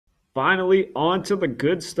Finally, on to the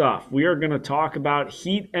good stuff. We are going to talk about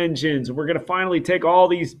heat engines. We're going to finally take all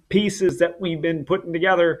these pieces that we've been putting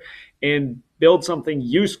together and build something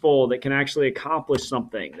useful that can actually accomplish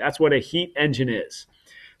something. That's what a heat engine is.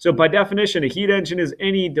 So, by definition, a heat engine is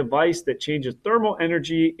any device that changes thermal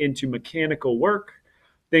energy into mechanical work.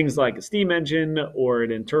 Things like a steam engine or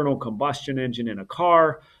an internal combustion engine in a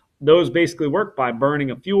car, those basically work by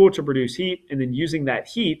burning a fuel to produce heat and then using that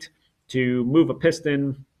heat to move a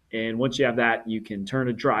piston. And once you have that, you can turn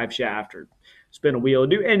a drive shaft or spin a wheel,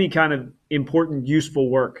 do any kind of important, useful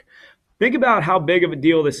work. Think about how big of a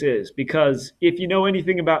deal this is, because if you know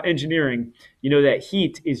anything about engineering, you know that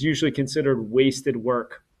heat is usually considered wasted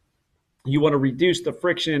work. You want to reduce the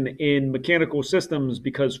friction in mechanical systems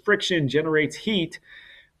because friction generates heat,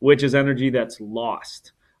 which is energy that's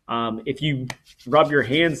lost. If you rub your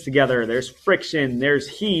hands together, there's friction, there's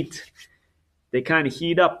heat. They kind of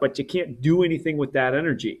heat up, but you can't do anything with that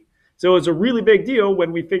energy. So it's a really big deal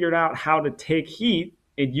when we figured out how to take heat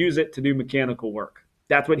and use it to do mechanical work.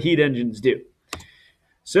 That's what heat engines do.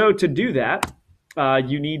 So to do that,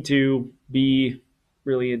 you need to be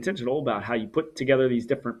really intentional about how you put together these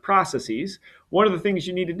different processes. One of the things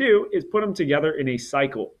you need to do is put them together in a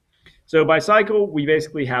cycle. So by cycle, we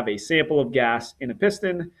basically have a sample of gas in a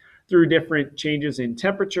piston. Through different changes in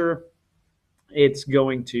temperature, it's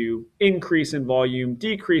going to increase in volume,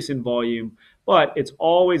 decrease in volume, but it's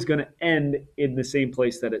always going to end in the same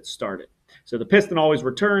place that it started. So the piston always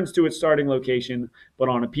returns to its starting location, but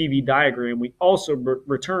on a PV diagram, we also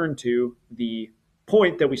return to the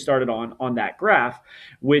point that we started on that graph,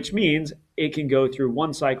 which means it can go through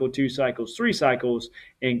one cycle, two cycles, three cycles,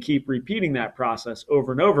 and keep repeating that process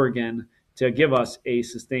over and over again to give us a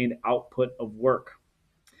sustained output of work.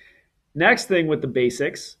 Next thing with the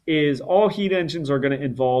basics is all heat engines are going to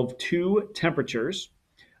involve two temperatures,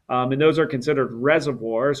 and those are considered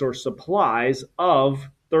reservoirs or supplies of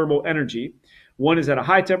thermal energy. One is at a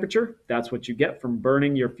high temperature. That's what you get from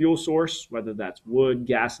burning your fuel source, whether that's wood,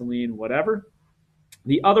 gasoline, whatever.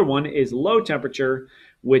 The other one is low temperature,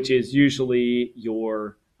 which is usually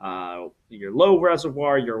your low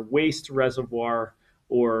reservoir, your waste reservoir,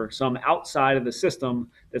 or some outside of the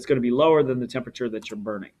system that's going to be lower than the temperature that you're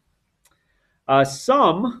burning.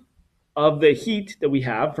 Some of the heat that we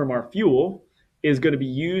have from our fuel is going to be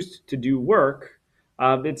used to do work.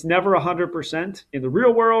 It's never 100% in the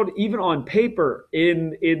real world, even on paper.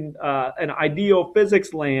 In an ideal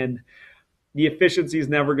physics land, the efficiency is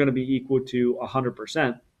never going to be equal to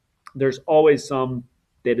 100%. There's always some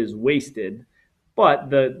that is wasted, but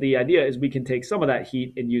the idea is we can take some of that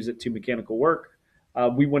heat and use it to mechanical work.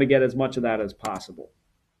 We want to get as much of that as possible.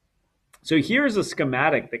 So here's a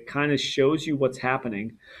schematic that kind of shows you what's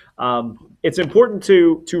happening. It's important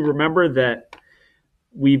to remember that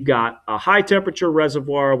we've got a high temperature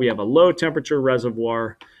reservoir, we have a low temperature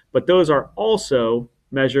reservoir, but those are also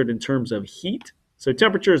measured in terms of heat. So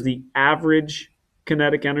temperature is the average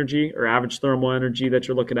kinetic energy or average thermal energy that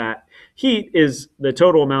you're looking at. Heat is the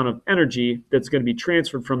total amount of energy that's going to be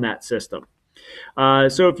transferred from that system.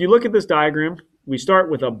 So if you look at this diagram, we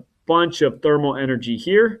start with a bunch of thermal energy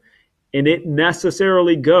here, and it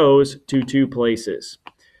necessarily goes to two places.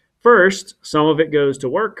 First, some of it goes to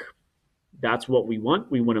work. That's what we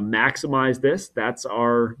want. We want to maximize this. That's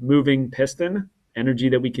our moving piston, energy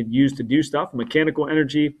that we can use to do stuff, mechanical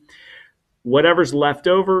energy. Whatever's left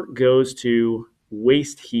over goes to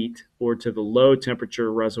waste heat or to the low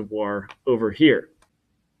temperature reservoir over here.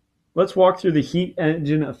 Let's walk through the heat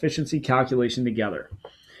engine efficiency calculation together.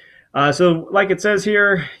 So like it says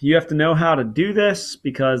here, you have to know how to do this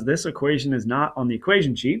because this equation is not on the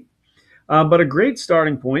equation sheet. But a great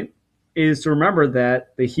starting point is to remember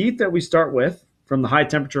that the heat that we start with from the high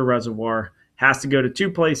temperature reservoir has to go to two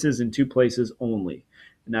places and two places only.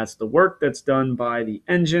 And that's the work that's done by the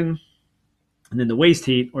engine, and then the waste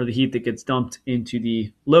heat or the heat that gets dumped into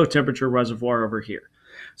the low temperature reservoir over here.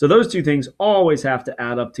 So those two things always have to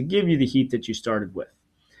add up to give you the heat that you started with.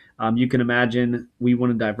 You can imagine we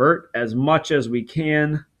want to divert as much as we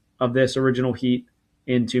can of this original heat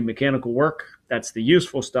into mechanical work. That's the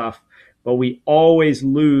useful stuff, but we always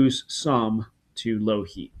lose some to low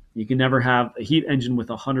heat. You can never have a heat engine with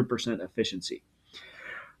 100% efficiency.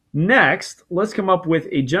 Next, let's come up with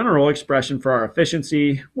a general expression for our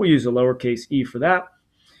efficiency. We'll use a lowercase e for that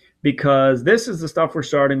because this is the stuff we're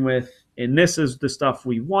starting with, and this is the stuff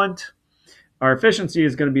we want. Our efficiency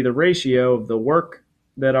is going to be the ratio of the work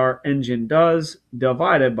that our engine does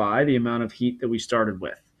divided by the amount of heat that we started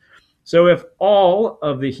with. So if all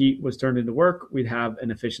of the heat was turned into work, we'd have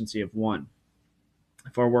an efficiency of 1.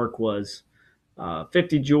 If our work was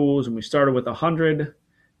 50 joules and we started with 100,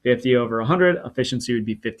 50 over 100, efficiency would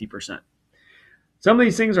be 50%. Some of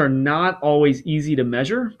these things are not always easy to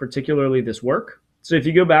measure, particularly this work. So if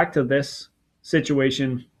you go back to this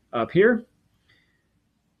situation up here,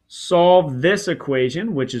 solve this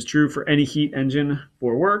equation, which is true for any heat engine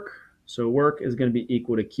for work. So work is going to be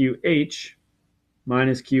equal to QH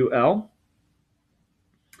minus QL.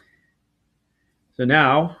 So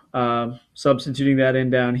now, substituting that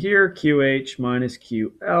in down here, QH minus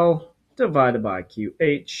QL divided by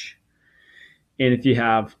QH. And if you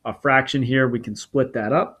have a fraction here, we can split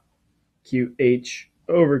that up. QH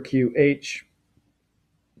over QH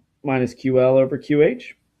minus QL over QH.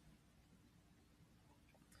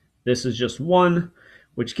 This is just 1,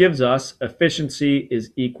 which gives us efficiency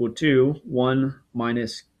is equal to 1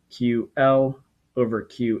 minus QL over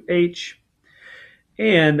QH.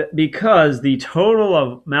 And because the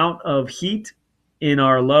total amount of heat in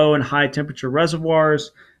our low and high temperature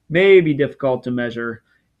reservoirs may be difficult to measure,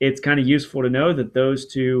 it's kind of useful to know that those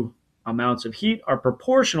two amounts of heat are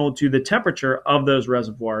proportional to the temperature of those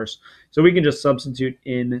reservoirs. So we can just substitute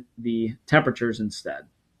in the temperatures instead.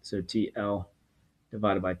 So TL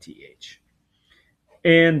divided by TH.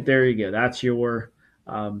 And there you go. That's your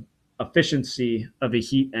efficiency of a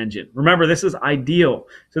heat engine. Remember, this is ideal.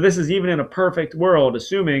 So this is even in a perfect world,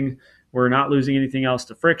 assuming we're not losing anything else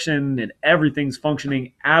to friction and everything's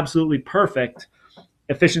functioning absolutely perfect.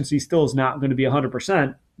 Efficiency still is not going to be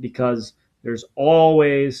 100% because there's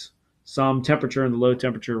always some temperature in the low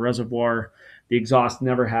temperature reservoir. The exhaust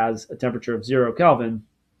never has a temperature of 0 Kelvin,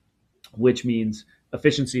 which means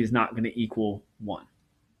efficiency is not going to equal 1.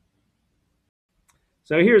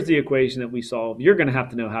 So here's the equation that we solve. You're going to have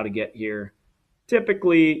to know how to get here.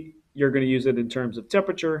 Typically, you're going to use it in terms of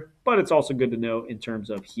temperature, but it's also good to know in terms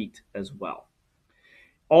of heat as well.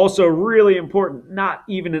 Also really important, not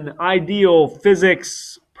even an ideal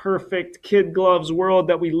physics, perfect kid gloves world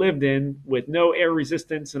that we lived in with no air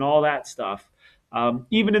resistance and all that stuff.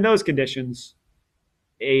 Even in those conditions,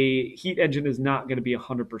 a heat engine is not going to be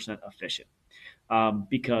 100% efficient.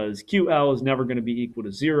 Because QL is never going to be equal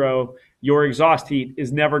to 0. Your exhaust heat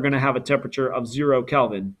is never going to have a temperature of 0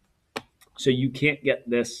 Kelvin. So you can't get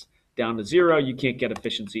this down to 0. You can't get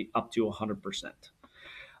efficiency up to 100%.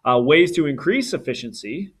 Ways to increase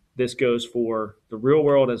efficiency, this goes for the real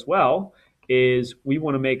world as well, is we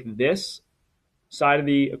want to make this side of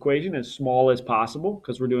the equation as small as possible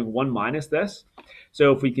because we're doing 1 minus this.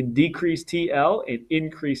 So if we can decrease TL and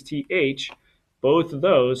increase TH, both of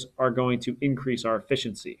those are going to increase our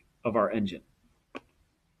efficiency of our engine.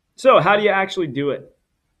 So how do you actually do it?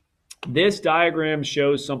 This diagram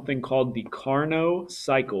shows something called the Carnot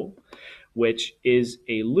cycle, which is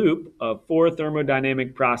a loop of 4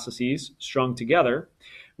 thermodynamic processes strung together,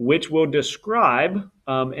 which will describe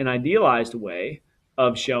an idealized way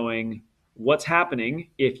of showing what's happening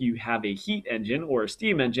if you have a heat engine or a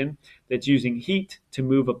steam engine that's using heat to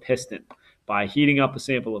move a piston by heating up a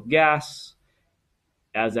sample of gas.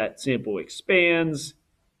 As that sample expands,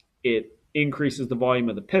 it increases the volume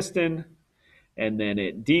of the piston, and then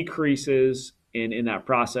it decreases. And in that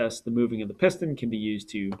process, the moving of the piston can be used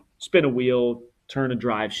to spin a wheel, turn a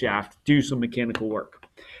drive shaft, do some mechanical work.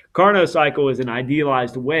 Carnot cycle is an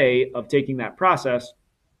idealized way of taking that process,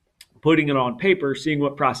 putting it on paper, seeing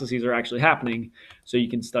what processes are actually happening so you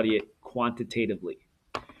can study it quantitatively.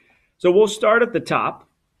 So we'll start at the top.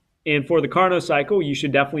 And for the Carnot cycle, you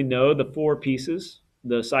should definitely know the 4 pieces,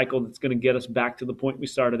 the cycle that's going to get us back to the point we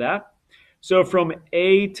started at. So from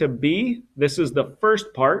A to B, this is the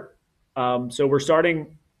first part. So we're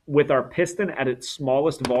starting with our piston at its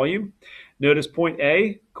smallest volume. Notice point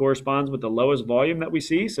A corresponds with the lowest volume that we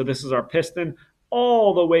see. So this is our piston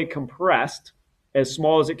all the way compressed, as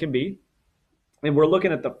small as it can be. And we're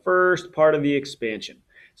looking at the first part of the expansion.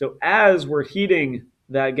 So as we're heating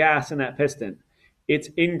that gas in that piston, it's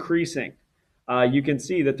increasing. You can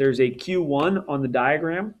see that there's a Q1 on the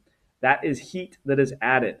diagram. That is heat that is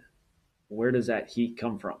added. Where does that heat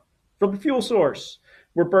come from? From the fuel source.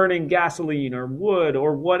 We're burning gasoline or wood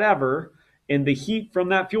or whatever, and the heat from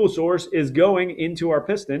that fuel source is going into our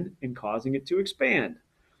piston and causing it to expand.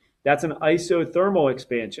 That's an isothermal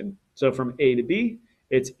expansion. So from A to B,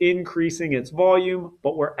 it's increasing its volume,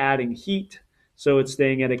 but we're adding heat, so it's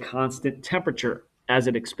staying at a constant temperature as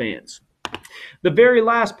it expands. The very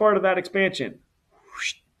last part of that expansion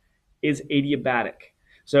is adiabatic.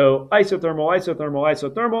 So isothermal, isothermal,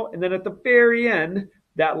 isothermal, and then at the very end,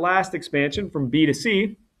 that last expansion from B to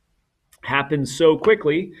C happens so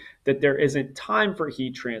quickly that there isn't time for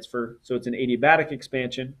heat transfer. So it's an adiabatic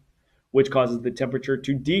expansion, which causes the temperature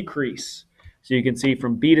to decrease. So you can see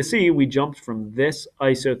from B to C, we jumped from this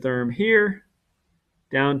isotherm here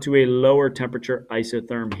down to a lower temperature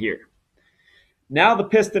isotherm here. Now the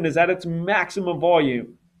piston is at its maximum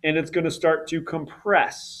volume and it's going to start to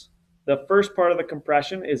compress. The first part of the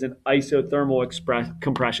compression is an isothermal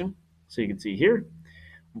compression. So you can see here,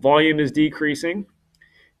 volume is decreasing.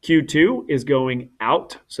 Q2 is going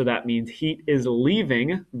out, so that means heat is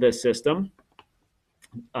leaving the system,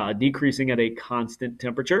 decreasing at a constant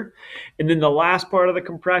temperature. And then the last part of the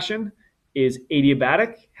compression is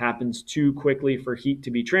adiabatic, happens too quickly for heat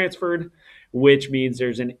to be transferred, which means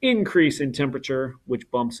there's an increase in temperature, which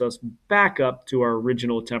bumps us back up to our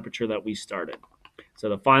original temperature that we started. So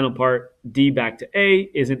the final part, D back to A,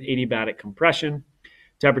 is an adiabatic compression.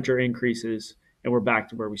 Temperature increases, and we're back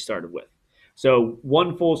to where we started with. So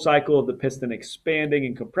one full cycle of the piston expanding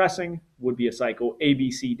and compressing would be a cycle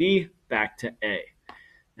ABCD back to A.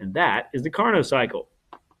 And that is the Carnot cycle.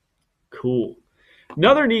 Cool.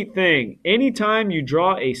 Another neat thing, anytime you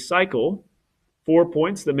draw a cycle, 4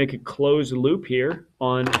 points that make a closed loop here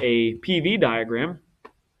on a PV diagram,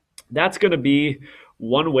 that's going to be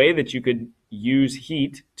one way that you could use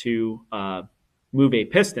heat to move a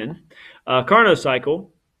piston. Carnot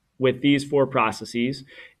cycle with these 4 processes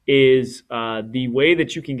is the way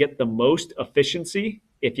that you can get the most efficiency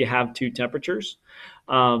if you have 2 temperatures.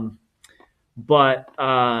 But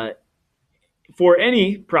for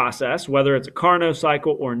any process, whether it's a Carnot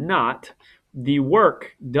cycle or not, the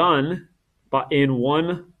work done in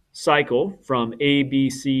one cycle from A, B,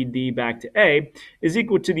 C, D back to A is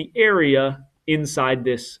equal to the area inside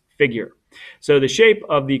this figure. So the shape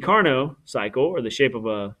of the Carnot cycle, or the shape of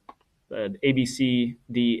an A, B, C,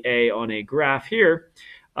 D, A on a graph here,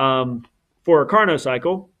 for a Carnot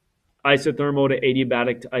cycle, isothermal to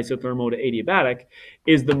adiabatic to isothermal to adiabatic,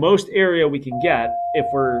 is the most area we can get if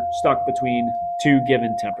we're stuck between 2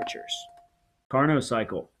 given temperatures. Carnot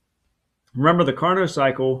cycle. Remember, the Carnot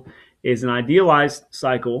cycle is an idealized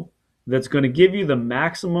cycle that's going to give you the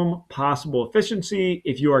maximum possible efficiency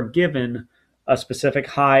if you are given a specific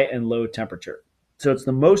high and low temperature. So it's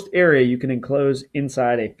the most area you can enclose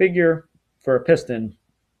inside a figure for a piston,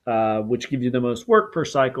 which gives you the most work per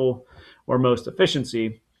cycle or most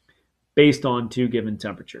efficiency based on 2 given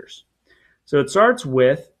temperatures. So it starts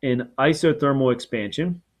with an isothermal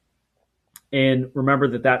expansion. And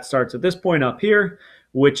remember that starts at this point up here,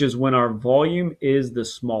 which is when our volume is the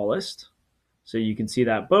smallest. So you can see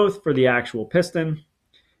that both for the actual piston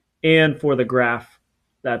and for the graph,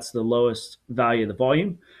 that's the lowest value of the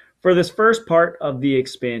volume. For this first part of the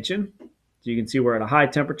expansion, so you can see we're at a high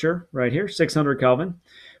temperature right here, 600 Kelvin.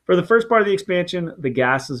 For the first part of the expansion, the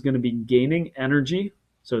gas is going to be gaining energy.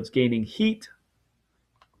 So it's gaining heat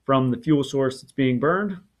from the fuel source that's being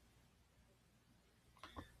burned.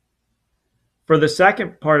 For the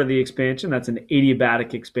second part of the expansion, that's an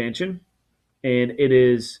adiabatic expansion, and it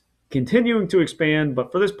is continuing to expand,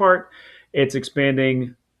 but for this part, it's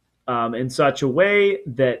expanding in such a way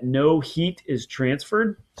that no heat is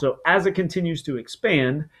transferred. So as it continues to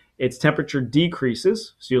expand, its temperature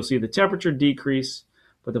decreases. So you'll see the temperature decrease,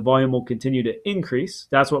 but the volume will continue to increase.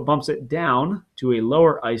 That's what bumps it down to a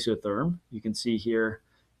lower isotherm. You can see here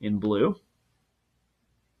in blue.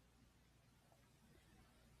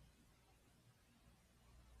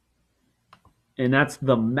 And that's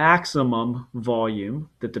the maximum volume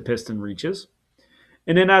that the piston reaches.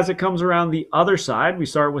 And then as it comes around the other side, we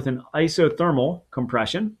start with an isothermal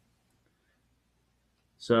compression.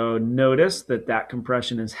 So notice that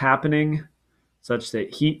compression is happening such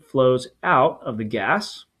that heat flows out of the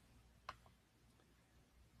gas.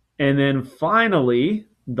 And then finally,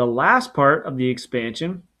 the last part of the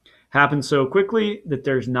expansion happens so quickly that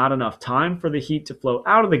there's not enough time for the heat to flow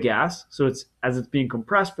out of the gas. So as it's being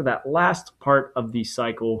compressed for that last part of the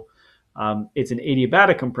cycle, it's an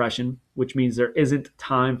adiabatic compression, which means there isn't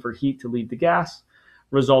time for heat to leave the gas,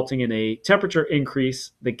 resulting in a temperature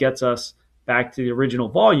increase that gets us back to the original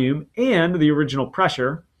volume and the original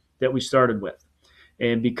pressure that we started with.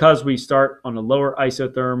 And because we start on a lower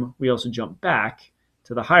isotherm, we also jump back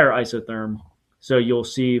to the higher isotherm. So you'll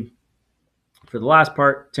see for the last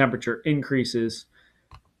part, temperature increases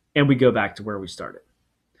and we go back to where we started.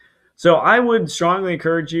 So I would strongly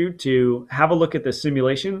encourage you to have a look at this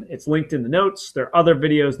simulation. It's linked in the notes. There are other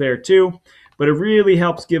videos there too, but it really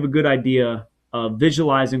helps give a good idea of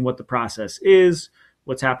visualizing what the process is,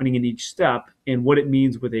 what's happening in each step, and what it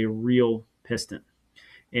means with a real piston.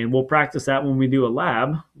 And we'll practice that when we do a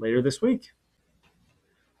lab later this week.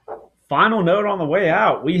 Final note on the way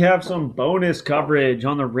out, we have some bonus coverage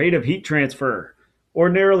on the rate of heat transfer.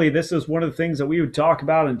 Ordinarily, this is one of the things that we would talk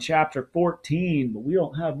about in Chapter 14, but we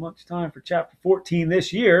don't have much time for Chapter 14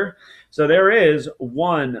 this year. So there is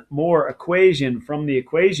one more equation from the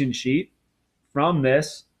equation sheet from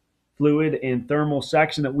this fluid and thermal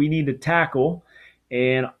section that we need to tackle.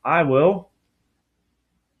 And I will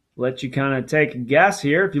let you kind of take a guess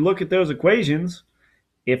here. If you look at those equations,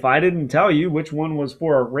 if I didn't tell you which one was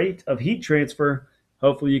for a rate of heat transfer,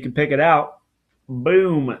 hopefully you can pick it out.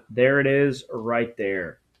 Boom, there it is right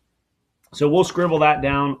there. So we'll scribble that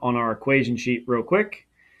down on our equation sheet real quick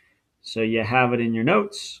so you have it in your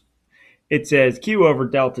notes. It says Q over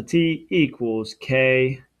delta T equals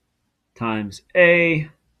K times A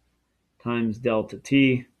times delta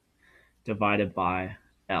T divided by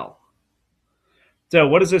L. So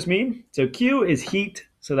what does this mean? So Q is heat,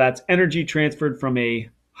 so that's energy transferred from a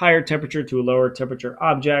higher temperature to a lower temperature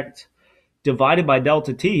object, divided by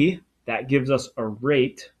delta T, that gives us a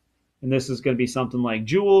rate, and this is going to be something like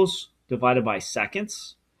joules divided by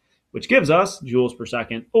seconds, which gives us joules per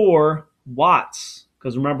second, or watts,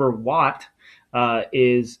 because remember, watt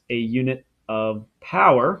is a unit of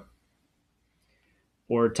power,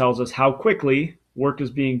 or it tells us how quickly work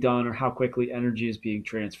is being done or how quickly energy is being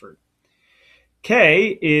transferred.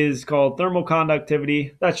 K is called thermal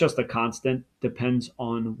conductivity. That's just a constant. Depends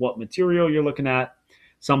on what material you're looking at.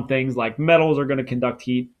 Some things like metals are going to conduct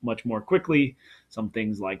heat much more quickly. Some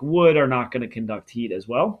things like wood are not going to conduct heat as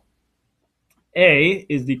well. A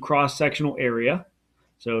is the cross-sectional area.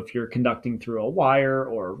 So if you're conducting through a wire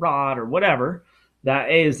or a rod or whatever, that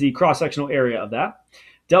A is the cross-sectional area of that.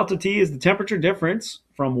 Delta T is the temperature difference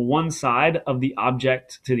from one side of the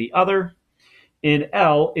object to the other. And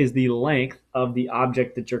L is the length of the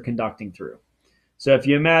object that you're conducting through. So if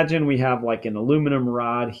you imagine we have like an aluminum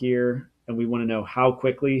rod here, and we want to know how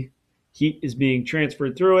quickly heat is being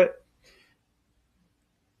transferred through it,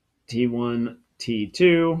 T1,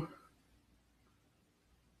 T2.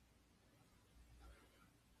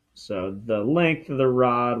 So the length of the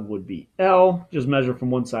rod would be L, just measure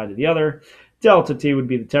from one side to the other. Delta T would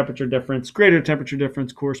be the temperature difference. Greater temperature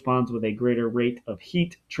difference corresponds with a greater rate of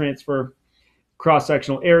heat transfer.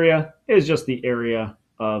 Cross-sectional area is just the area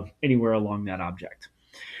of anywhere along that object.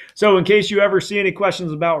 So in case you ever see any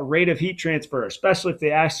questions about rate of heat transfer, especially if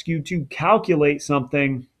they ask you to calculate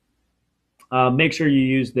something, make sure you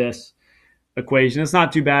use this equation. It's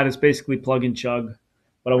not too bad. It's basically plug and chug,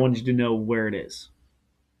 but I wanted you to know where it is.